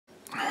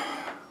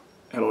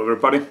Hello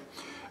everybody.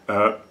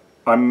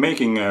 I'm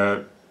making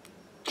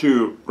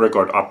two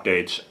record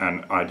updates,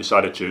 and I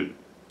decided to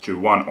do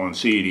one on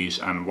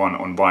CDs and one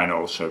on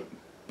vinyl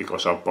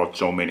because I've bought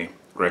so many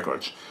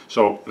records.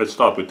 So let's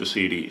start with the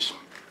CDs.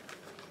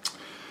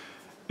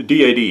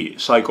 DAD,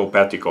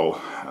 Psychopathical,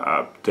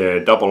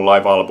 the double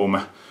live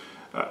album.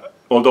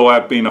 Although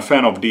I've been a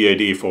fan of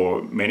DAD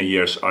for many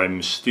years,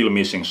 I'm still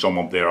missing some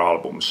of their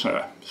albums.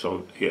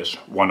 So here's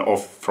one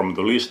off from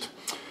the list.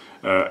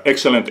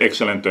 Excellent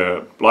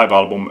live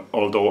album,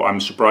 although I'm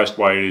surprised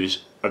why it is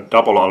a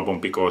double album,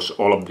 because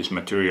all of this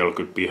material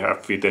could be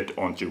fitted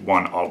onto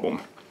one album.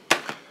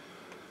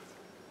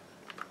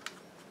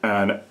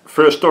 And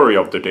first story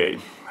of the day,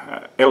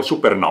 El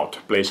Supernaut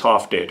plays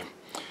Half Dead.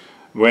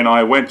 When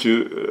I went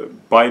to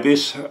buy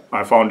this,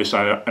 I found this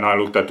and I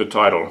looked at the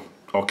title.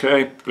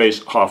 Okay,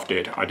 plays Half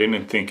Dead. I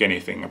didn't think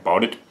anything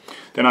about it.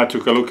 Then I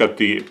took a look at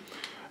the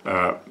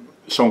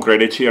song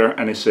credits here,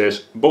 and it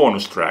says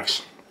bonus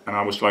tracks. And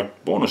I was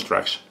like, bonus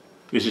tracks?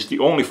 This is the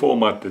only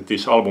format that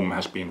this album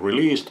has been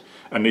released,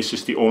 and this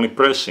is the only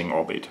pressing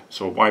of it.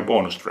 So why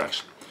bonus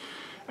tracks?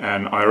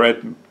 And I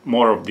read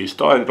more of these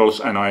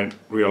titles, and I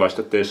realized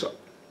that there's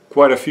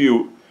quite a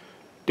few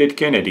Dead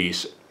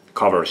Kennedys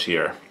covers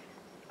here.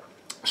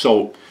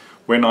 So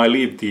when I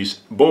leave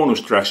these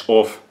bonus tracks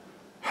off,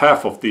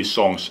 half of these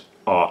songs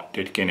are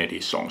Dead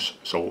Kennedy songs.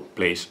 So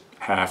plays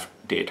Half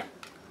Dead.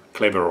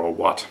 Clever or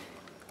what?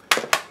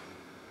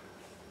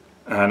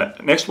 And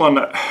next one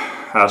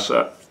has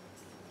a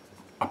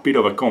bit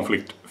of a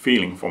conflict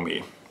feeling for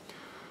me.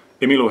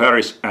 Emmylou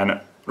Harris and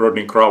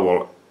Rodney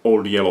Crowell,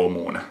 Old Yellow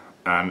Moon.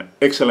 An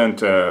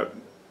excellent, I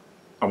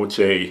would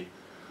say,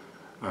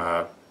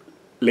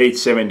 late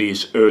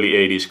 70s, early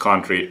 80s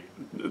country.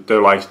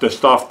 They're like the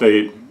stuff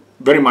they,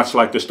 very much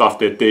like the stuff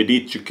that they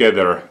did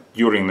together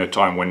during the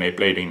time when they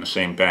played in the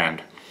same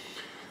band.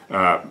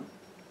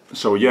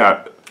 So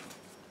yeah,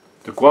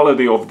 the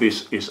quality of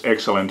this is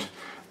excellent,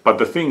 but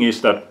the thing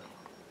is that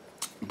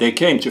they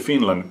came to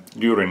Finland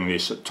during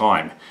this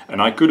time,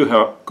 and I could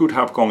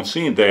have gone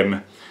seen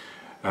them,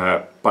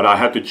 but I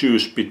had to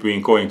choose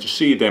between going to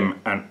see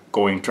them and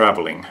going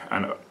traveling.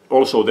 And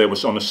also there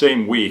was on the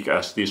same week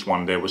as this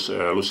one, there was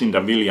Lucinda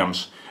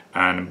Williams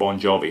and Bon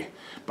Jovi,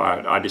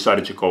 but I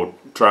decided to go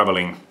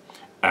traveling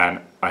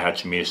and I had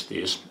to miss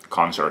these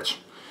concerts.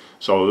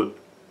 So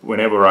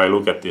whenever I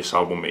look at this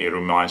album, it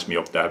reminds me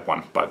of that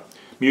one, but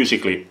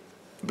musically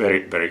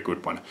very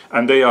good one.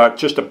 And they are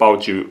just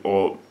about to,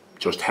 or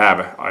just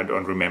have, I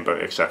don't remember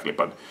exactly,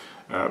 but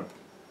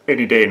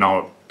any day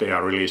now they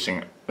are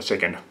releasing a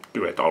second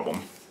duet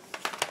album.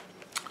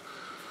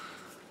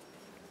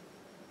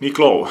 Nick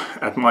Lowe,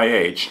 At My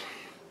Age.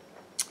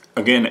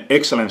 Again,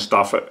 excellent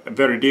stuff,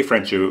 very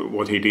different to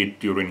what he did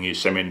during his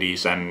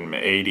 70s and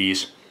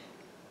 80s.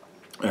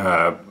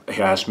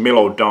 He has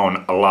mellowed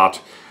down a lot,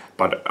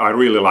 but I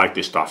really like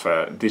this stuff.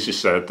 This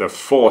is the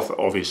fourth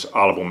of his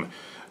album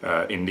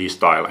in this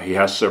style. He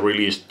has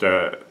released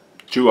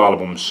two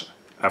albums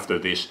after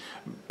this,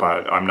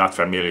 but I'm not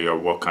familiar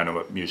what kind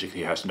of music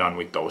he has done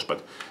with those,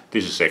 but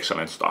this is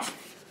excellent stuff.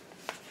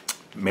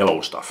 Mellow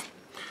stuff.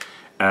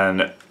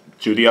 And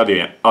to the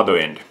other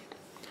end,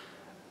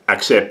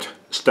 Accept,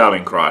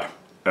 Stalingrad.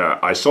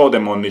 I saw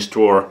them on this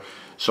tour,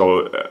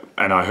 so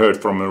and I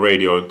heard from the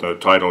radio the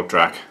title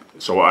track,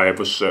 so I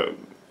was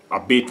a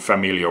bit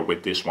familiar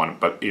with this one,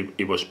 but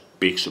it was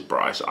big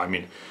surprise. I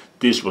mean,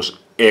 this was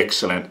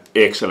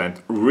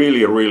excellent,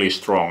 really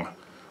strong,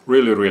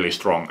 really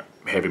strong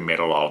heavy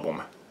metal album,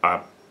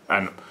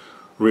 and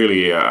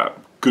really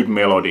good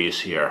melodies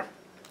here.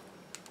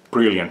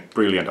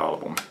 Brilliant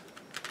album.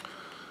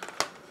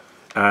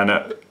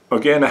 And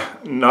again,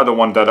 another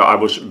one that I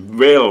was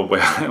well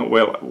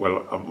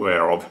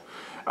aware of.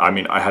 I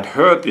mean, I had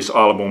heard this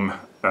album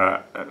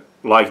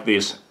like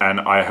this, and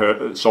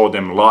I saw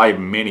them live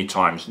many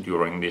times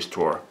during this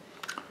tour.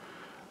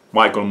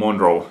 Michael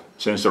Monroe,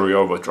 Sensory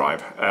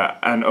Overdrive.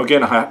 And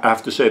again, I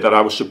have to say that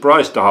I was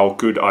surprised how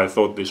good I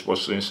thought this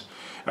was,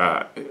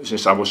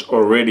 since I was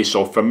already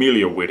so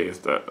familiar with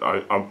it.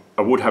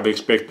 I would have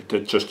expected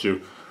it just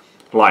to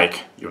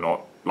like,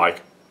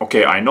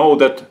 okay, I know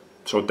that,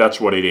 so that's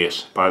what it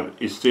is, but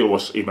it still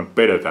was even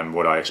better than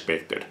what I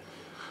expected.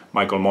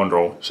 Michael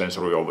Monroe,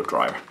 Sensory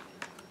Overdrive.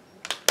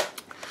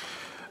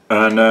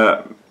 And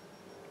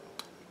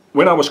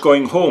when I was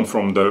going home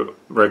from the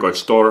record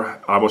store,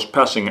 I was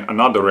passing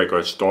another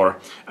record store,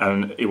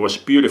 and it was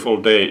a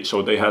beautiful day,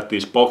 so they had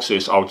these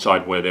boxes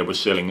outside where they were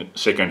selling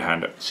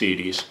second-hand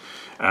CDs.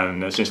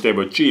 And since they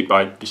were cheap,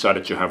 I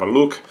decided to have a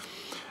look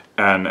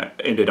and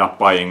ended up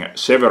buying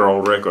several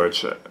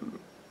records.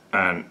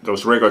 And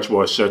those records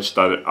were such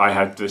that I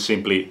had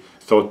simply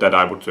thought that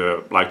I would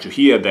like to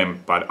hear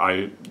them, but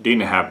I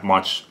didn't have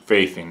much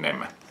faith in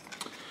them.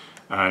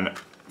 And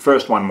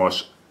first one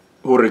was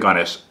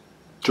Hurricanes,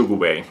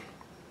 Kuvaus,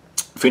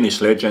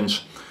 Finnish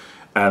legends,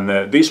 and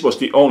this was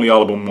the only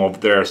album of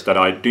theirs that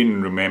I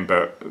didn't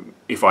remember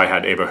if I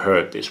had ever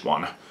heard this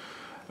one.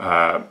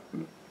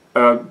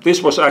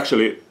 This was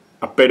actually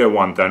a better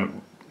one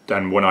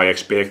than what I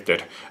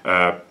expected.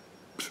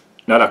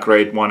 not a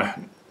great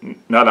one,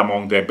 not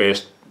among their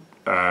best,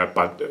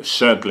 but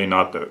certainly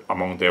not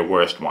among their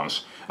worst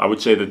ones. I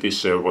would say that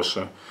this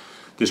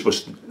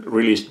was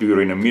released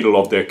during the middle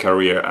of their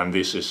career, and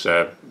this is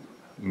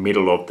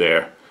middle of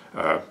their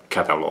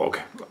catalog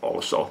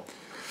also.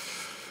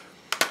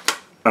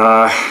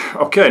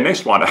 Okay,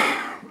 next one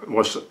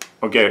was,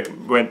 okay,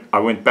 I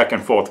went back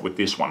and forth with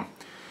this one.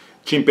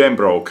 Jim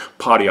Pembroke,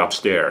 Party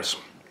Upstairs.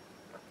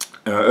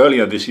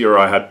 Earlier this year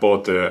I had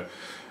bought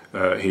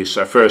his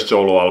first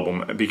solo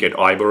album, Wicked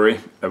Ivory,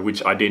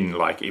 which I didn't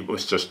like. It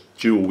was just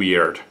too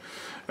weird.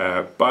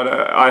 But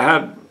I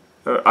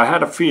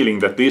had a feeling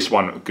that this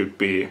one could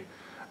be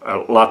a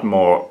lot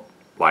more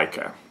like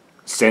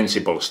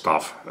sensible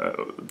stuff.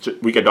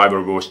 Wicked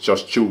Ivory was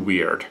just too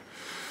weird.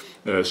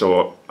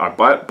 So I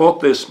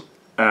bought this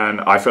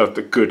and I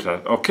felt good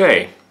that,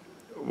 okay,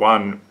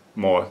 one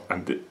more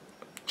and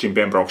Jim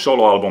Pembroke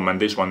solo album, and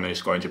this one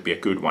is going to be a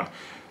good one.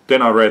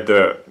 Then I read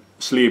the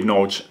sleeve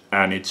notes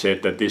and it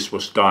said that this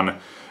was done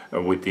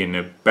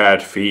within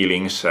bad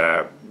feelings,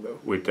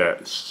 with a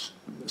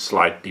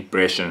slight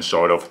depression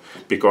sort of,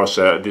 because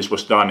this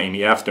was done in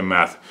the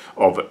aftermath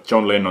of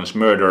John Lennon's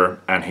murder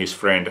and his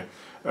friend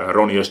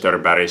Ronnie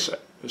Österberg's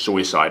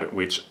suicide,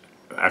 which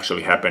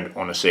actually happened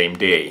on the same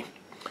day.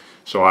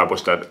 So I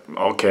was that,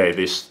 okay,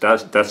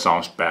 that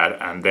sounds bad.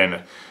 And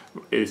then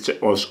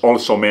it was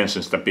also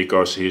mentions that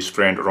because his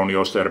friend Ronnie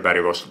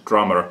Österberg was the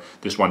drummer,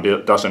 this one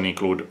doesn't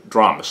include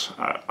drums.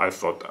 I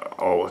thought,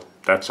 oh,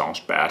 that sounds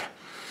bad.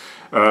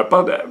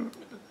 But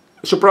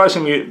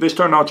surprisingly, this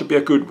turned out to be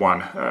a good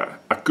one.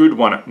 A good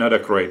one, not a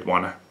great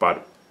one,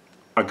 but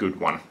a good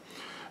one.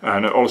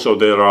 And also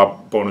there are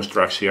bonus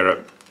tracks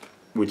here,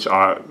 which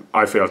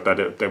I felt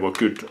that they were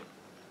good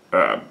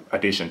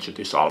addition to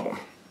this album.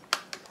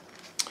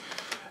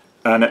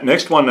 And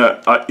next one,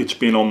 it's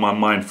been on my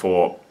mind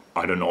for,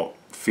 I don't know,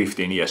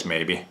 15 years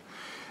maybe.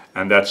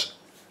 And that's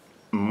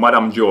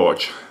Madame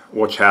George,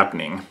 What's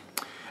Happening.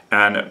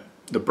 And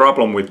the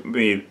problem with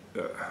me,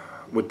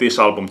 with this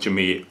album to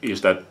me,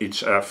 is that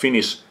it's a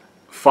Finnish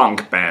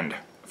funk band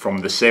from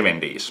the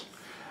 70s.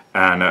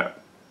 And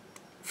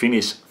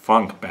Finnish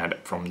funk band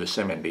from the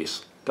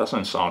 70s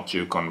doesn't sound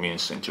too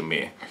convincing to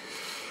me.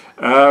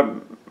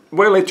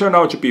 Well, it turned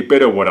out to be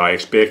better what I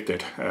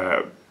expected.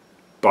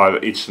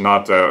 But it's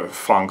not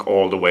funk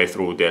all the way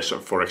through. There's,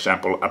 for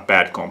example, a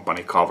Bad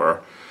Company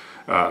cover.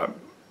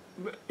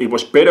 It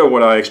was better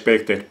what I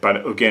expected,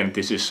 but again,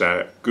 this is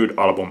a good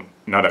album,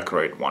 not a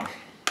great one.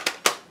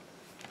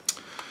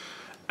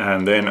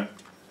 And then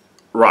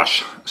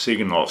Rush,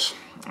 Signals.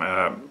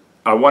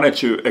 I wanted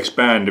to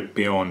expand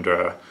beyond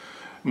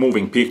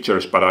moving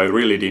pictures, but I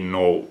really didn't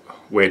know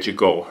where to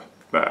go.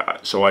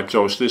 So I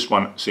chose this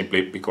one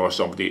simply because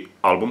of the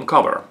album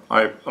cover.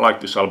 I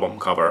like this album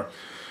cover.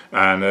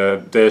 And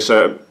there's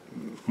a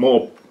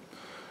more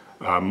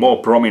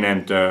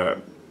prominent, the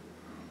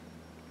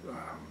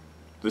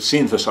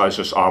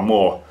synthesizers are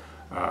more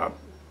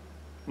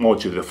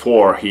to the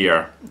fore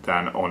here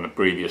than on the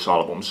previous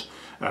albums.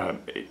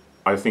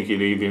 I think it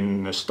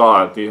even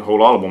the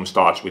whole album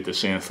starts with the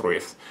synth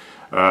riff,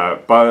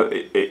 but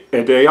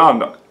they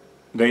are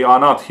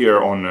not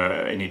here on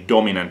any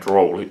dominant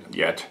role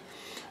yet.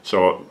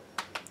 So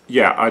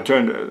yeah,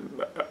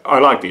 I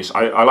like this.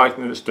 I like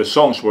this. The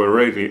songs were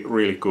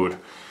really good,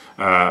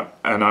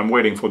 and I'm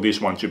waiting for this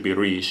one to be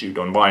reissued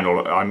on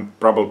vinyl. I'm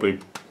probably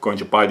going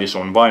to buy this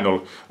on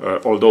vinyl,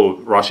 although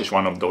Rush is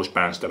one of those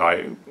bands that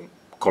I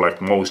collect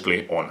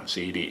mostly on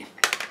CD.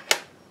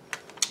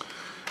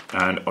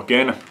 And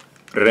again,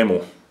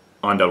 Remu,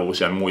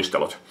 Andalusian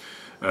Muistelut.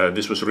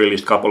 This was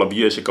released a couple of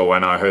years ago,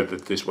 and I heard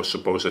that this was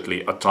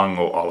supposedly a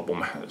tango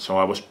album. So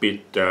I was a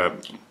bit,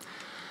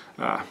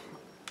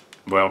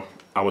 well,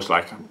 I was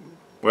like,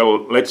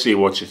 well, let's see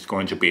what it's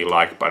going to be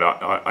like, but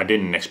I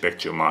didn't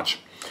expect too much.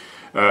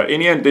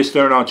 In the end, this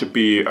turned out to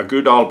be a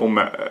good album,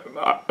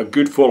 a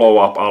good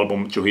follow-up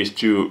album to his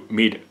two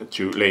mid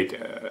to late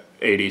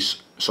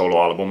 80s solo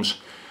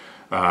albums.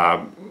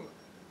 Well,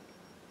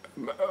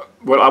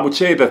 I would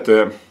say that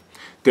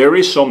there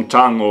is some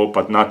tango,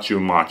 but not too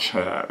much.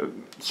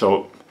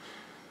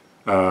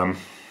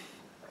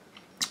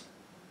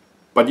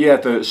 But yeah,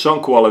 the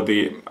song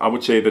quality, I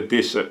would say that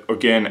this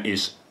again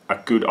is a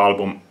good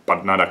album,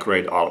 but not a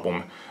great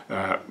album.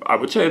 I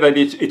would say that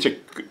it's a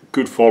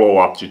good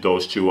follow-up to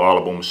those two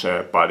albums,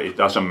 but it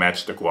doesn't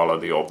match the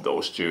quality of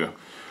those two.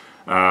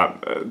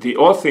 The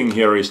odd thing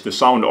here is the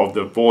sound of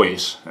the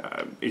voice.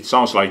 It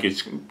sounds like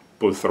it's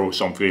put through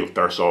some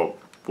filters or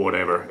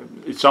whatever.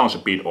 It sounds a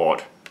bit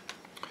odd.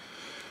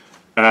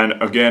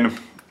 And again,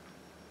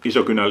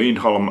 Iso-Gunnar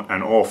Lindholm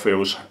and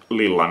Orpheus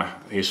Lillan,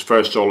 his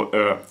first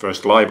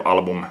live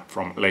album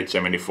from late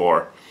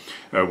 '74.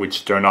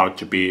 Which turned out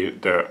to be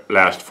the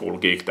last full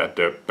gig that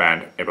the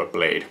band ever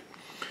played.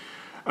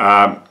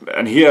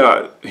 And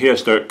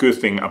here's the good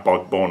thing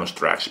about bonus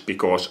tracks,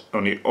 because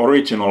on the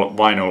original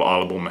vinyl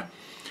album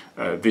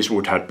this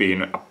would have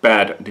been a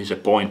bad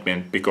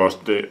disappointment, because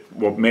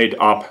what made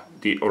up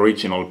the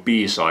original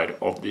B-side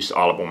of this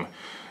album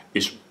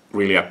is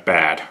really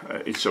bad.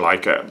 It's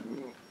like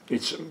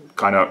it's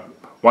kind of,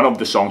 one of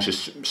the songs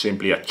is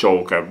simply a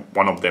joke,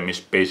 one of them is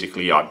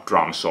basically a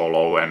drum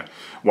solo, and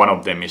one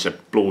of them is a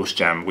blues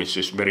jam, which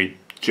is very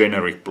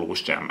generic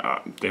blues jam.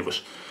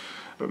 There's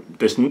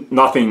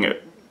nothing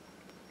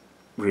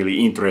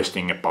really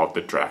interesting about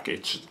the track.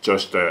 It's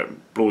just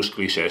blues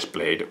cliches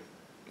played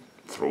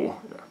through.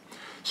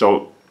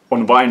 So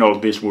on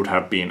vinyl this would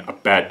have been a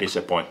bad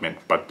disappointment,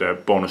 but the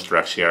bonus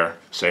tracks here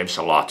saves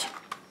a lot.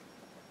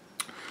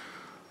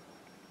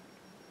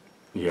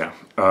 Yeah.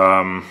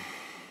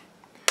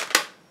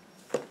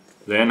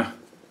 Then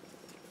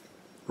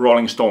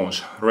Rolling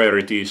Stones,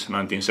 Rarities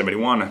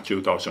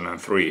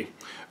 1971-2003.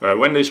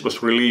 When this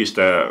was released,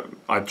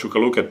 I took a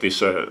look at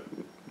this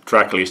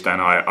track list,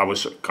 and I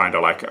was kind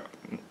of like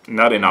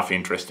not enough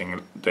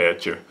interesting there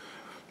to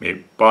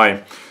me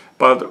buy.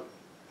 But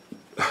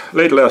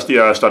late last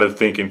year I started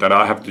thinking that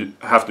I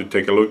have to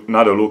take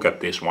another look at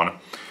this one,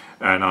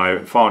 and I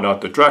found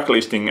out the track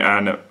listing,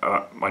 and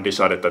I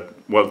decided that,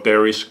 well,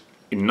 there is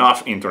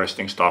enough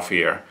interesting stuff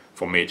here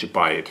for me to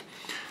buy it.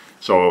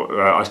 So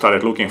I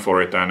started looking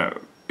for it, and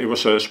it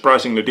was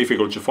surprisingly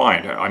difficult to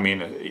find. I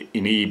mean,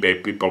 in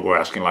eBay people were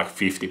asking like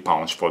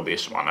 £50 for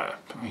this one.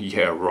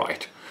 Yeah,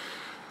 right.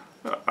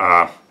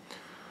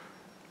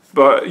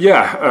 But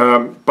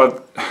yeah,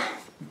 but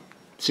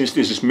since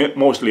this is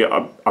mostly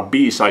a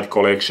B-side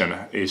collection,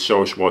 it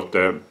shows what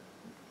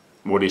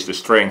is the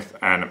strength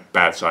and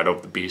bad side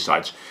of the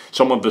B-sides.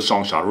 Some of the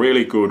songs are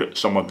really good,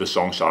 some of the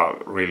songs are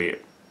really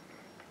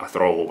a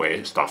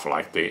throwaway stuff,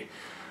 like the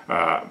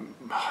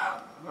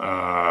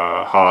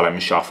Harlem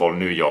Shuffle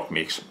New York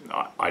mix.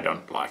 I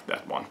don't like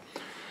that one.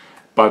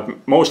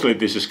 But mostly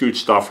this is good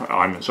stuff.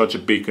 I'm such a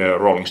big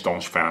Rolling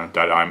Stones fan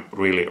that I'm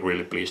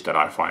really pleased that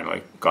I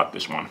finally got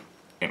this one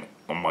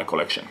on my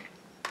collection.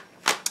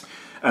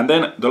 And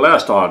then the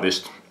last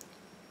artist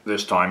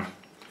this time,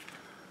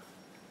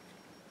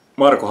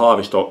 Marko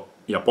Haavisto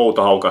ja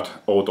Poutahaukat,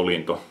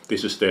 Outolintu.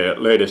 This is the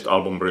latest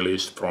album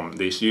released from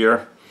this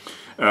year.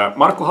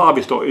 Marko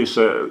Haavisto is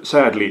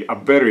sadly a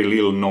very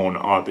little known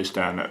artist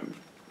and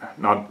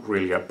not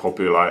really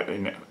popular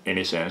in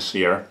any sense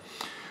here.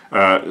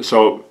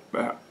 So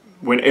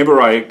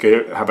whenever I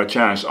have a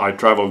chance, I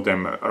travel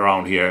them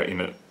around here in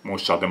the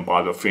most southern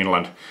part of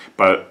Finland.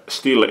 But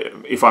still,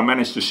 if I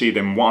manage to see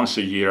them once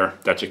a year,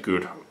 that's a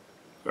good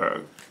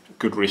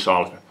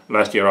result.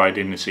 Last year I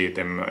didn't see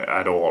them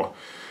at all.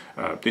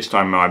 This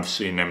time I've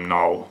seen them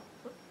now,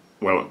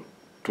 well,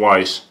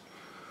 twice,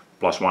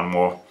 plus one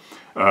more.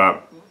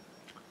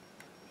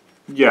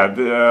 Yeah,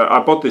 I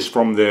bought this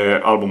from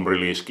the album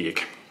release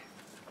gig.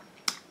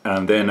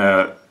 And then,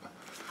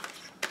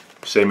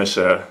 same as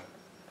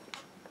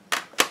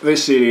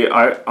this CD,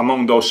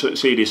 among those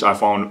CDs I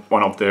found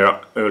one of their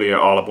earlier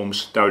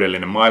albums,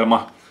 Täydellinen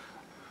maailma.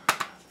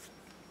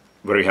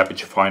 Very happy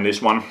to find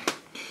this one.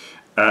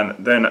 And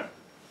then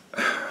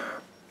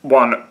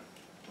one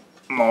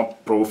more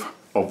proof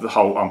of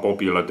how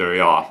unpopular they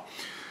are.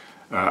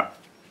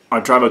 I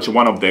traveled to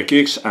one of their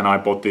gigs and I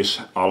bought this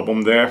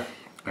album there,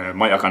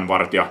 Majakan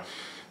Vartija.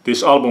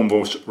 This album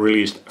was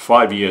released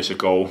 5 years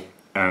ago,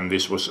 and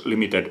this was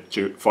limited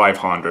to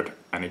 500,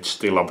 and it's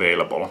still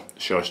available.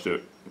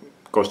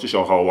 Goes to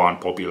show how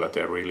unpopular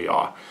they really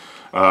are.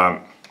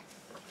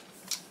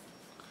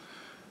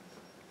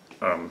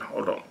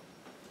 Hold on,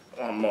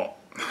 one more.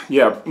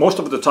 Yeah, most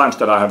of the times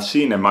that I have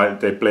seen them,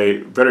 they play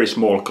very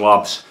small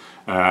clubs,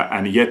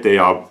 and yet they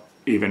are,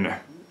 even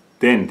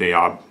then they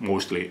are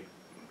mostly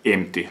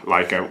empty.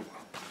 Like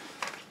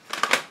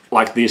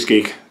this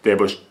gig, there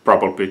was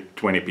probably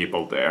 20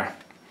 people there.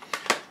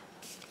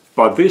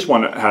 But this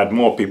one had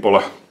more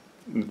people.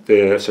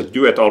 There's a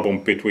duet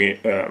album with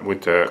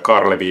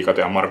Kaarle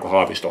Viikate and Marko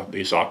Haavisto.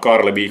 These are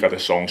Kaarle Viikate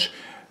songs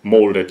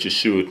molded to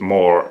suit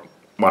more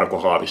Marko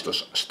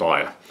Haavisto's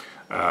style.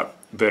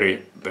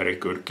 Very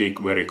good gig,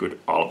 very good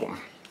album.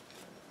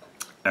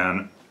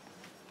 And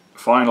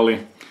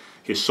finally,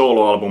 his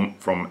solo album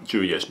from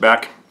 2 years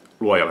back,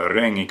 Luojalle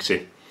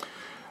rengiksi.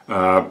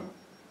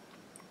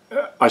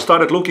 I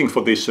started looking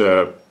for this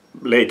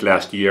late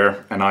last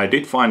year, and I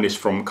did find this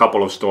from a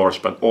couple of stores,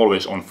 but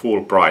always on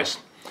full price.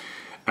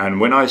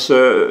 And when I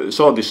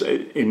saw this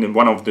in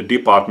one of the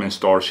department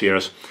stores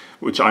here,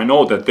 which I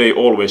know that they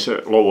always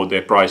lower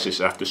their prices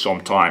after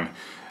some time,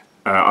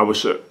 I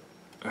was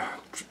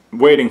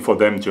waiting for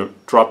them to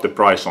drop the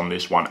price on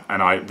this one,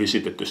 and I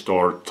visited the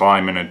store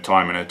time and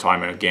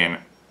time again,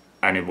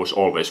 and it was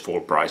always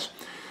full price.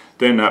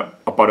 Then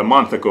about a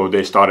month ago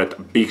they started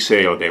a big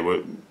sale. They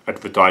were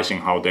advertising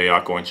how they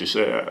are going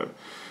to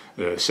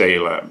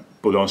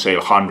put on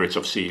sale hundreds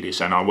of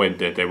CDs, and I went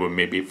there were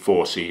maybe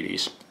 4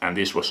 CDs, and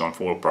this was on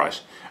full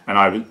price. And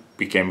I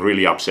became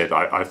really upset.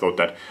 I thought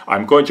that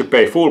I'm going to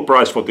pay full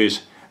price for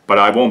this, but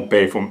I won't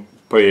pay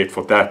it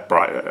for that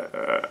price.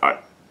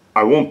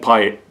 I won't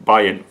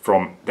buy it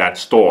from that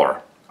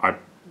store. I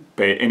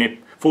pay any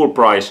full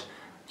price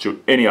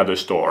to any other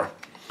store.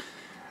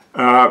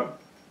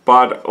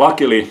 But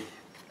luckily,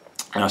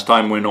 as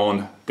time went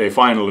on, they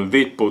finally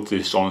did put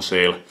this on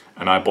sale,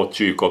 and I bought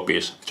 2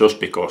 copies just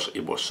because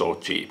it was so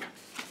cheap.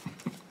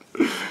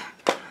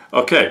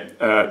 Okay,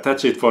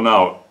 that's it for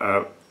now.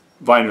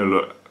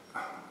 Vinyl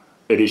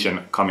edition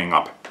coming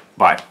up.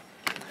 Bye.